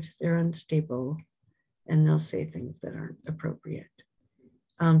scared, they're unstable, and they'll say things that aren't appropriate.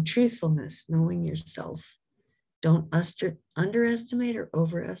 Truthfulness, knowing yourself. Don't underestimate or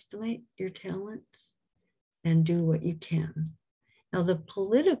overestimate your talents, and do what you can. Now, the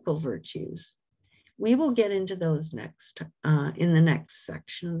political virtues, we will get into those next in the next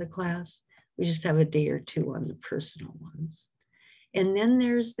section of the class. We just have a day or two on the personal ones. And then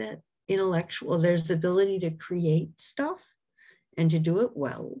there's that intellectual, there's the ability to create stuff and to do it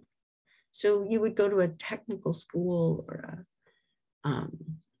well. So you would go to a technical school or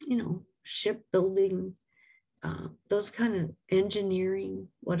shipbuilding, those kind of engineering,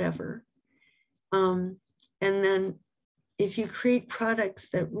 whatever. And then if you create products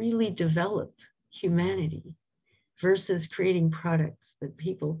that really develop humanity versus creating products that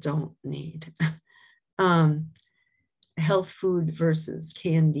people don't need. Health food versus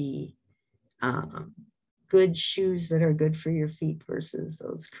candy, good shoes that are good for your feet versus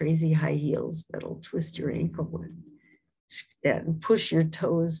those crazy high heels that'll twist your ankle and push your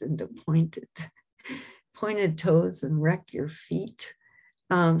toes into pointed toes and wreck your feet.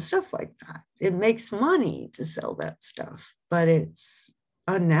 Stuff like that. It makes money to sell that stuff, but it's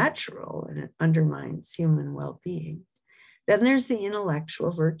unnatural and it undermines human well-being. Then there's the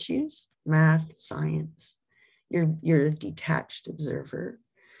intellectual virtues, math, science. You're a detached observer.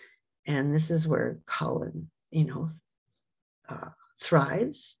 And this is where Colin,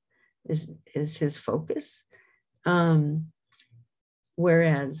 thrives, is his focus.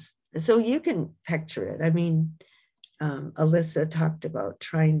 Whereas, so you can picture it. I mean, Alyssa talked about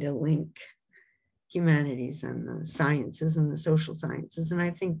trying to link humanities and the sciences and the social sciences. And I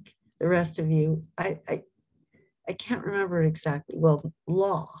think the rest of you, I can't remember exactly. Well,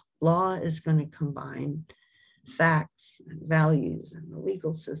 law is going to combine facts and values and the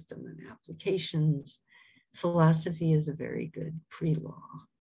legal system and applications. Philosophy is a very good pre-law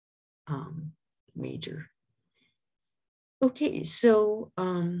major. Okay, so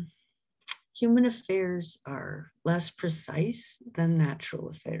human affairs are less precise than natural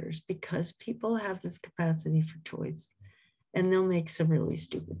affairs because people have this capacity for choice and they'll make some really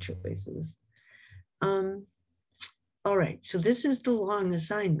stupid choices. All right, so this is the long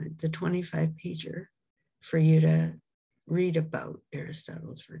assignment, the 25-pager, for you to read about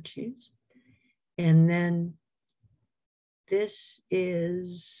Aristotle's virtues. And then this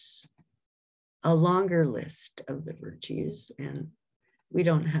is a longer list of the virtues, and we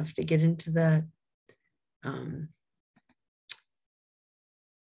don't have to get into that.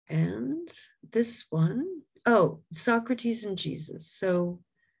 And this one, Socrates and Jesus. So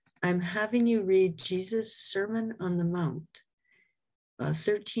I'm having you read Jesus' Sermon on the Mount,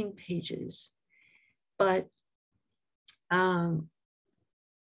 13 pages. But one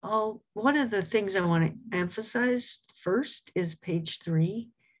of the things I want to emphasize first is page 3,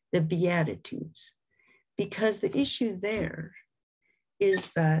 the Beatitudes, because the issue there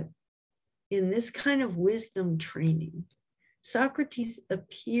is that in this kind of wisdom training, Socrates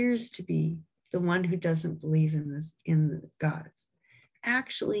appears to be the one who doesn't believe in the gods.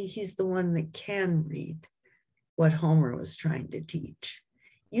 Actually, he's the one that can read what Homer was trying to teach.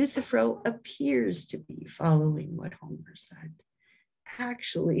 Euthyphro appears to be following what Homer said.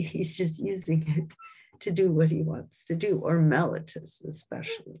 Actually, he's just using it to do what he wants to do, or Meletus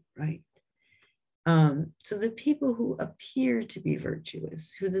especially, right? So the people who appear to be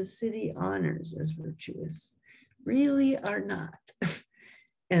virtuous, who the city honors as virtuous, really are not.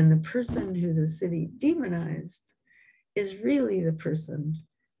 And the person who the city demonized is really the person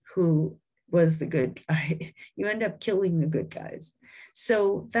who was the good guy. You end up killing the good guys.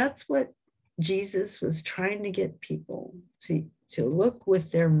 So that's what Jesus was trying to get people to look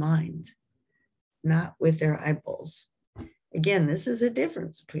with their mind, not with their eyeballs. Again, this is a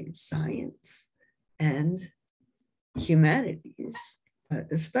difference between science and humanities,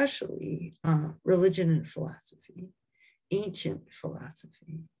 but especially religion and philosophy, ancient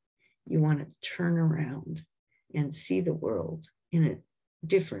philosophy. You want to turn around and see the world in a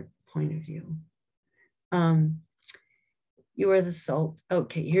different point of view. You are the salt.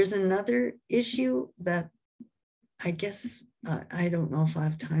 Okay, here's another issue that I guess I don't know if I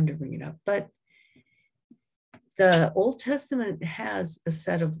have time to bring it up, but the Old Testament has a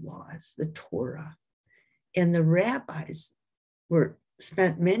set of laws, the Torah, and the rabbis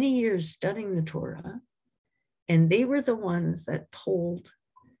spent many years studying the Torah, and they were the ones that told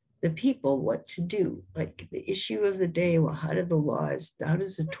the people what to do, like the issue of the day. Well, how does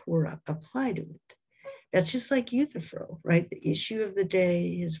the Torah apply to it? That's just like Euthyphro, right? The issue of the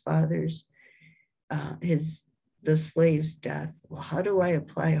day, his father's, the slave's death. Well, how do I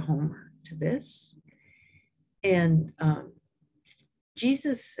apply Homer to this? And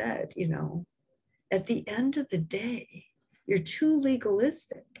Jesus said, at the end of the day, you're too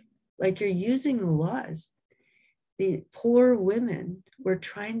legalistic, like you're using the laws. The poor women were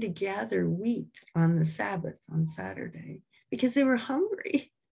trying to gather wheat on the Sabbath, on Saturday, because they were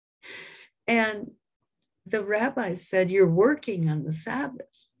hungry. And the rabbis said, you're working on the Sabbath.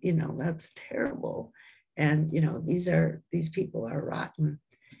 That's terrible. And, these people are rotten.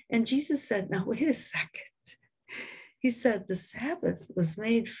 And Jesus said, now, wait a second. He said, the Sabbath was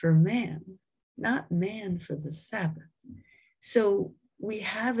made for man, not man for the Sabbath. So we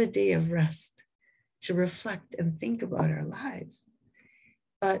have a day of rest to reflect and think about our lives,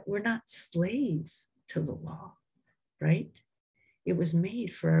 but we're not slaves to the law, right? It was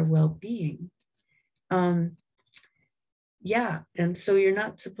made for our well-being. And so you're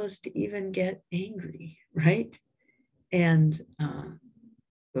not supposed to even get angry, right? And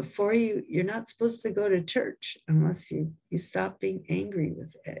before you're not supposed to go to church unless you stop being angry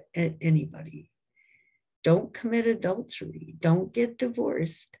with anybody. Don't commit adultery. Don't get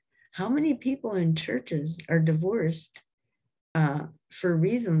divorced. How many people in churches are divorced for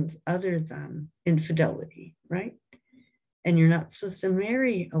reasons other than infidelity, right? And you're not supposed to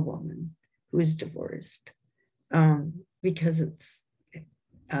marry a woman who is divorced because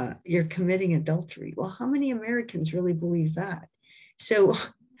you're committing adultery. Well, how many Americans really believe that? So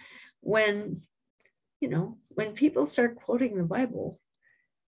when people start quoting the Bible,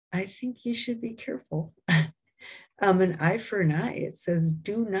 I think you should be careful. An eye for an eye, it says,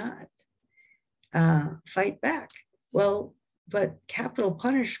 do not fight back. Well, but capital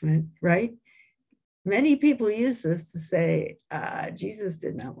punishment, right? Many people use this to say Jesus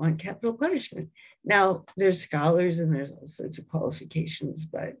did not want capital punishment. Now, there's scholars and there's all sorts of qualifications,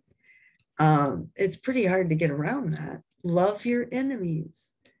 but it's pretty hard to get around that. Love your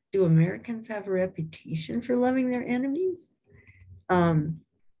enemies. Do Americans have a reputation for loving their enemies?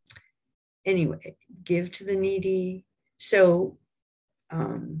 Anyway, give to the needy. So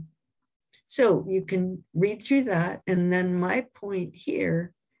you can read through that. And then my point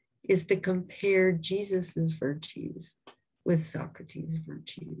here is to compare Jesus's virtues with Socrates'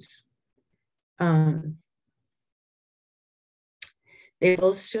 virtues. They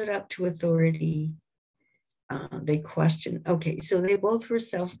both stood up to authority. They questioned. Okay, so they both were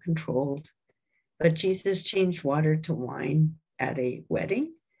self-controlled, but Jesus changed water to wine at a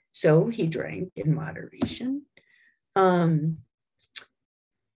wedding. So he drank in moderation.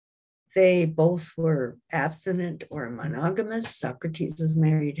 They both were abstinent or monogamous. Socrates was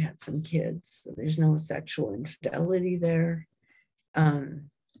married, had some kids, so there's no sexual infidelity there.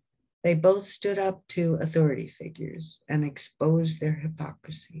 They both stood up to authority figures and exposed their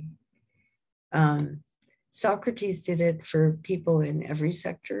hypocrisy. Socrates did it for people in every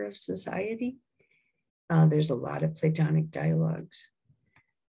sector of society. There's a lot of Platonic dialogues.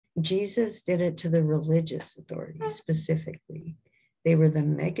 Jesus did it to the religious authorities specifically. They were the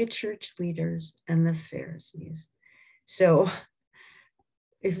megachurch leaders and the Pharisees. So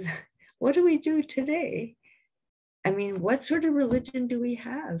what do we do today? I mean, what sort of religion do we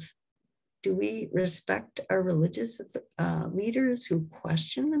have? Do we respect our religious leaders who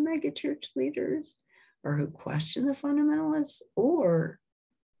question the megachurch leaders or who question the fundamentalists? Or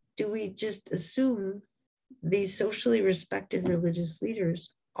do we just assume these socially respected religious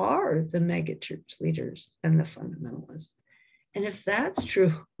leaders are the megachurch leaders and the fundamentalists? And if that's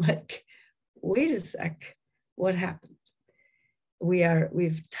true, like, wait a sec, what happened?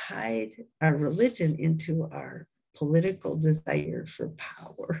 We've tied our religion into our political desire for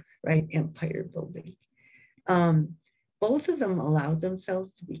power, right? Empire building. Both of them allowed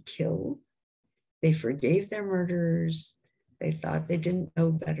themselves to be killed. They forgave their murderers. They thought they didn't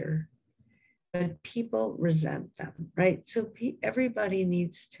know better. But people resent them, right? So everybody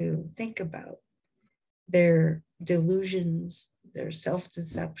needs to think about their delusions, their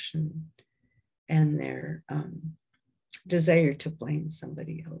self-deception, and their desire to blame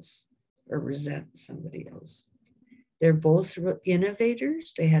somebody else or resent somebody else. They're both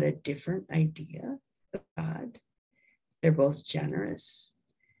innovators. They had a different idea of God. They're both generous.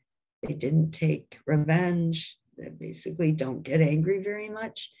 They didn't take revenge. They basically don't get angry very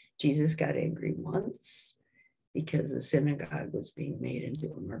much. Jesus got angry once because the synagogue was being made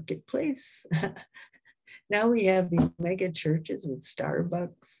into a marketplace. Now we have these mega churches with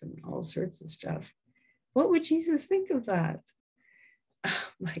Starbucks and all sorts of stuff. What would Jesus think of that? Oh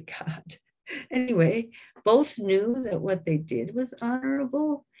my God. Anyway, both knew that what they did was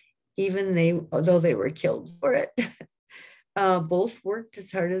honorable, although they were killed for it. Both worked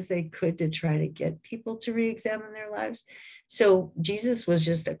as hard as they could to try to get people to re-examine their lives. So Jesus was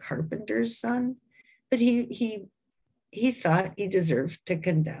just a carpenter's son, but he thought he deserved to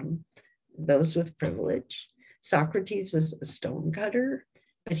condemn those with privilege. Socrates was a stonecutter,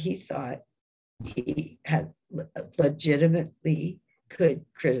 but he thought he had legitimately could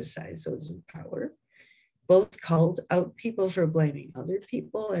criticize those in power. Both called out people for blaming other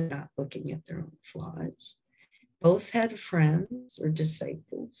people and not looking at their own flaws. Both had friends or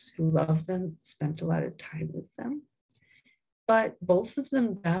disciples who loved them, spent a lot of time with them. But both of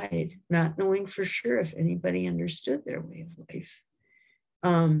them died not knowing for sure if anybody understood their way of life.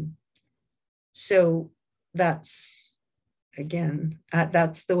 So that's, again,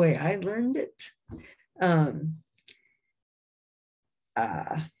 that's the way I learned it.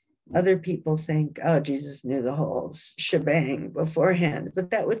 Other people think, oh, Jesus knew the whole shebang beforehand,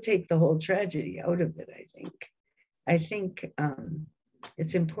 but that would take the whole tragedy out of it, I think. I think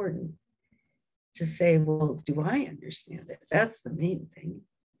it's important to say, well, do I understand it? That's the main thing.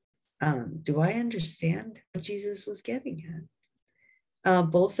 Do I understand what Jesus was getting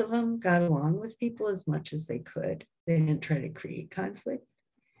at? Both of them got along with people as much as they could. They didn't try to create conflict.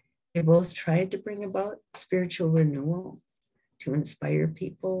 They both tried to bring about spiritual renewal, to inspire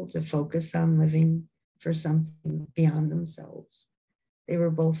people to focus on living for something beyond themselves. They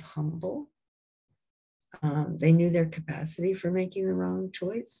were both humble. They knew their capacity for making the wrong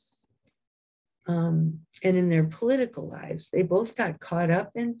choice. And in their political lives, they both got caught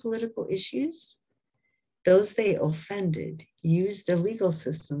up in political issues. Those they offended used the legal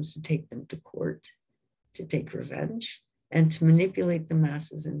systems to take them to court, to take revenge, and to manipulate the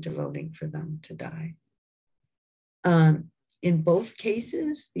masses into voting for them to die. In both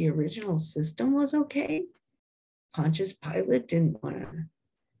cases, the original system was okay. Pontius Pilate didn't want to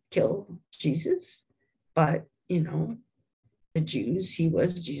kill Jesus, but, the Jews,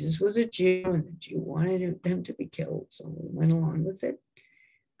 Jesus was a Jew, and the Jew wanted him to be killed, so we went along with it.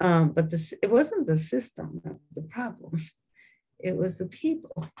 But it wasn't the system that was the problem. It was the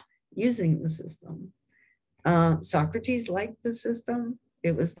people using the system. Socrates liked the system.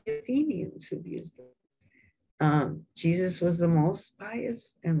 It was the Athenians who used it. Jesus was the most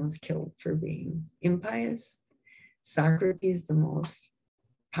pious and was killed for being impious. Socrates, the most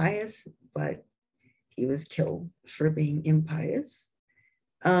pious, but he was killed for being impious.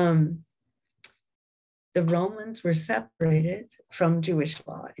 The Romans were separated from Jewish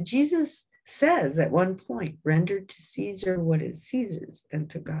law. Jesus says at one point, render to Caesar what is Caesar's and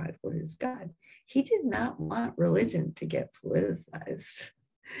to God what is God. He did not want religion to get politicized.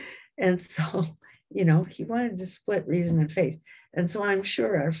 And so, he wanted to split reason and faith. And so I'm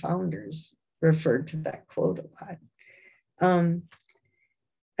sure our founders referred to that quote a lot.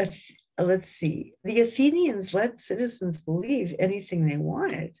 Let's see. The Athenians let citizens believe anything they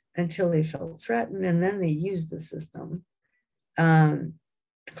wanted until they felt threatened, and then they used the system,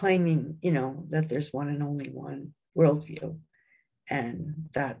 claiming, that there's one and only one worldview. And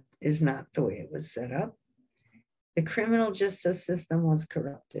that is not the way it was set up. The criminal justice system was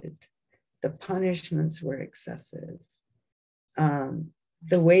corrupted. The punishments were excessive.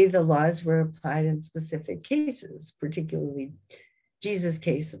 The way the laws were applied in specific cases, particularly Jesus'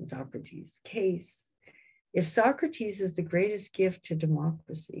 case and Socrates' case. If Socrates is the greatest gift to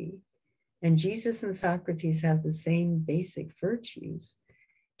democracy, and Jesus and Socrates have the same basic virtues,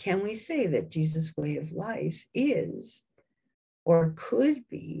 can we say that Jesus' way of life is, or could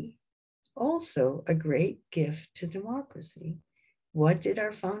be, also a great gift to democracy? What did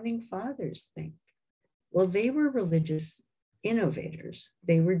our founding fathers think? Well, they were religious innovators.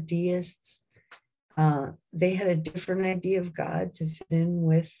 They were deists. They had a different idea of God to fit in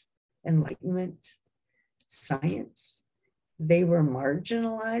with Enlightenment science. They were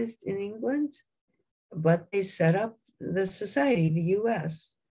marginalized in England, but they set up the society, the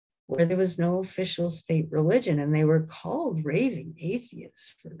US, where there was no official state religion, and they were called raving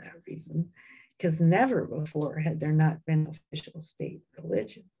atheists for that reason, because never before had there not been official state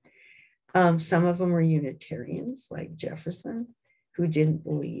religion. Some of them were Unitarians, like Jefferson, who didn't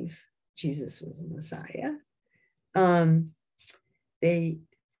believe Jesus was a Messiah. They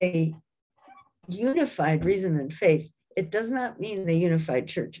unified reason and faith. It does not mean they unified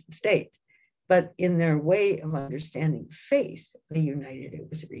church and state, but in their way of understanding faith, they united it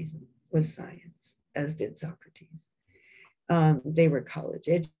with reason, with science, as did Socrates. They were college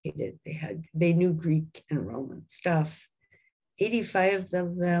educated. They knew Greek and Roman stuff. 85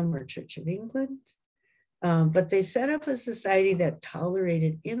 of them were Church of England, but they set up a society that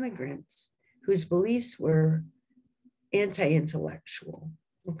tolerated immigrants whose beliefs were anti-intellectual,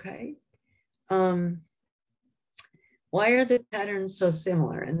 okay? Why are the patterns so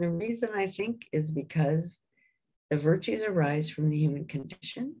similar? And the reason I think is because the virtues arise from the human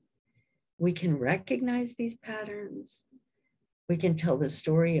condition. We can recognize these patterns. We can tell the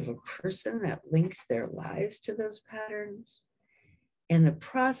story of a person that links their lives to those patterns. And the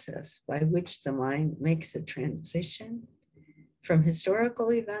process by which the mind makes a transition from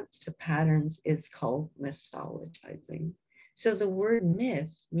historical events to patterns is called mythologizing. So the word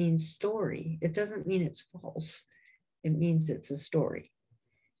myth means story. It doesn't mean it's false. It means it's a story.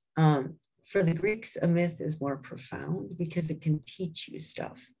 For the Greeks, a myth is more profound because it can teach you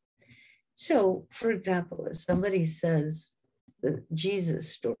stuff. So, for example, if somebody says the Jesus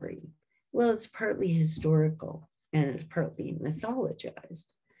story, well, it's partly historical and it's partly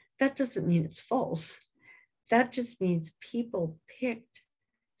mythologized. That doesn't mean it's false. That just means people picked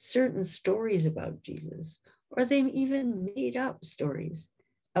certain stories about Jesus, or they even made up stories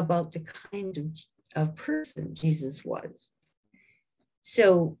about the kind of person Jesus was.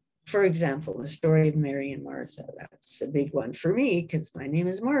 So, for example, the story of Mary and Martha, that's a big one for me because my name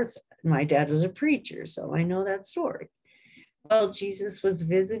is Martha. My dad was a preacher, so I know that story. Well, Jesus was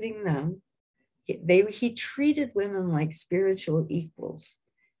visiting them. He treated women like spiritual equals.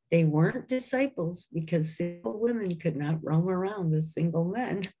 They weren't disciples because single women could not roam around with single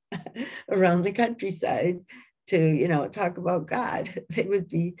men around the countryside to, talk about God. They would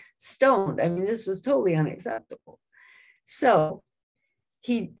be stoned. I mean, this was totally unacceptable. So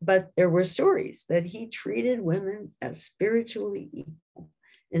but there were stories that he treated women as spiritually equal.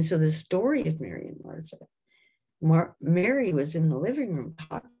 And so the story of Mary and Martha, Mary was in the living room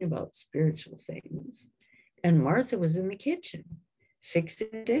talking about spiritual things, and Martha was in the kitchen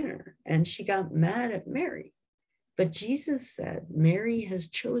fixing dinner, and she got mad at Mary. But Jesus said, Mary has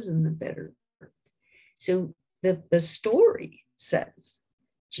chosen the better part. So the story says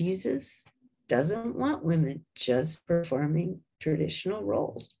Jesus doesn't want women just performing traditional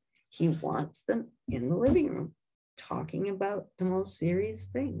roles. He wants them in the living room talking about the most serious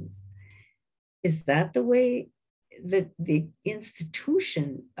things. Is that the way that the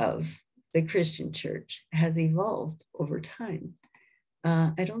institution of the Christian church has evolved over time?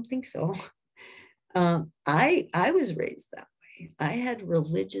 I don't think so. I was raised that way. I had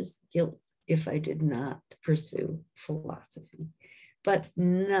religious guilt if I did not pursue philosophy. But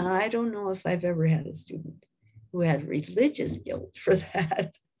no, I don't know if I've ever had a student who had religious guilt for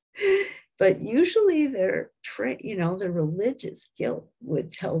that. But usually their religious guilt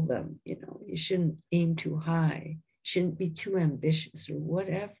would tell them, you shouldn't aim too high, shouldn't be too ambitious or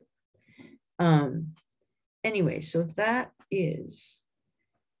whatever. Anyway, so that is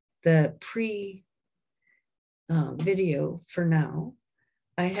the video for now.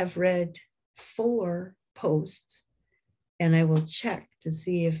 I have read 4 posts, and I will check to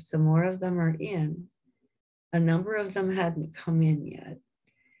see if some more of them are in. A number of them hadn't come in yet.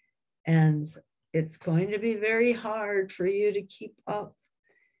 And it's going to be very hard for you to keep up.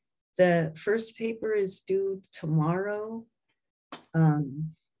 The first paper is due tomorrow.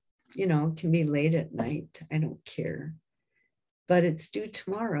 it can be late at night. I don't care. But it's due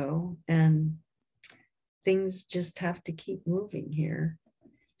tomorrow, and things just have to keep moving here.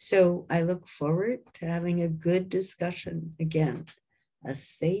 So I look forward to having a good discussion again, a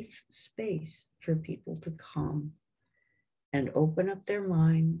safe space for people to come and open up their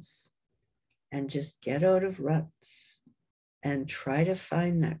minds and just get out of ruts and try to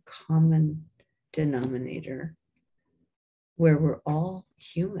find that common denominator where we're all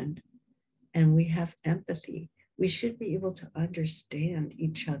human and we have empathy. We should be able to understand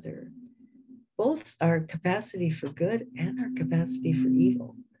each other, both our capacity for good and our capacity for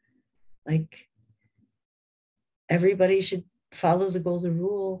evil. Like, everybody should follow the golden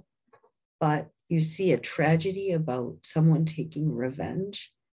rule, but you see a tragedy about someone taking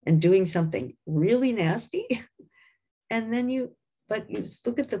revenge and doing something really nasty. And then you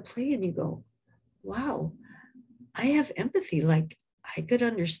look at the play and you go, wow, I have empathy. Like, I could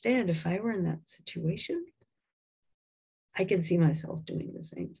understand if I were in that situation. I can see myself doing the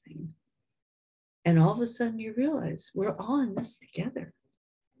same thing. And all of a sudden you realize we're all in this together.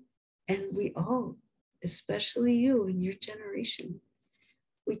 And we all, especially you and your generation,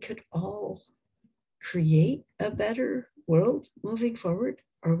 we could all create a better world moving forward,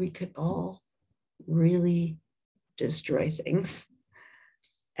 or we could all really destroy things.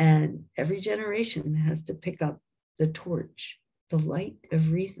 And every generation has to pick up the torch, the light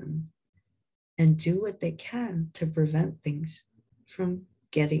of reason, and do what they can to prevent things from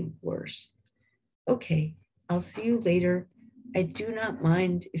getting worse. Okay, I'll see you later. I do not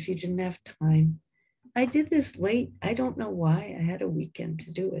mind if you didn't have time. I did this late. I don't know why. I had a weekend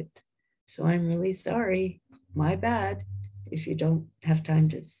to do it. So I'm really sorry. My bad if you don't have time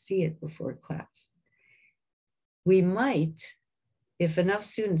to see it before class. We might, if enough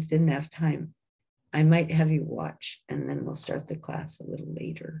students didn't have time, I might have you watch and then we'll start the class a little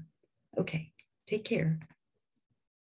later. Okay, take care.